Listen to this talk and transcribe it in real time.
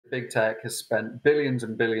big tech has spent billions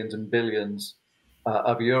and billions and billions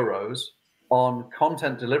of euros on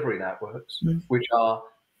content delivery networks, which are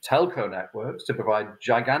telco networks to provide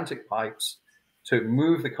gigantic pipes to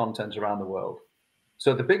move the content around the world.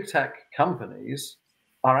 So the big tech companies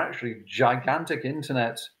are actually gigantic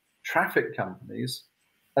internet traffic companies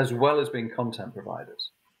as well as being content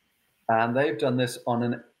providers. And they've done this on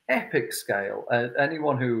an epic scale.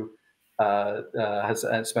 Anyone who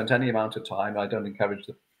has spent any amount of time, I don't encourage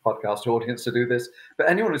the podcast audience to do this, but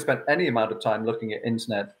anyone who spent any amount of time looking at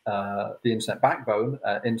the internet backbone,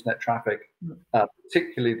 internet traffic,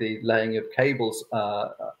 particularly the laying of cables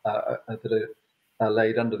that are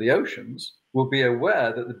laid under the oceans, will be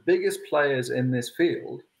aware that the biggest players in this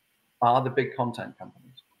field are the big content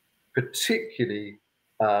companies, particularly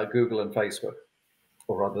Google and Facebook,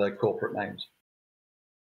 or rather their corporate names.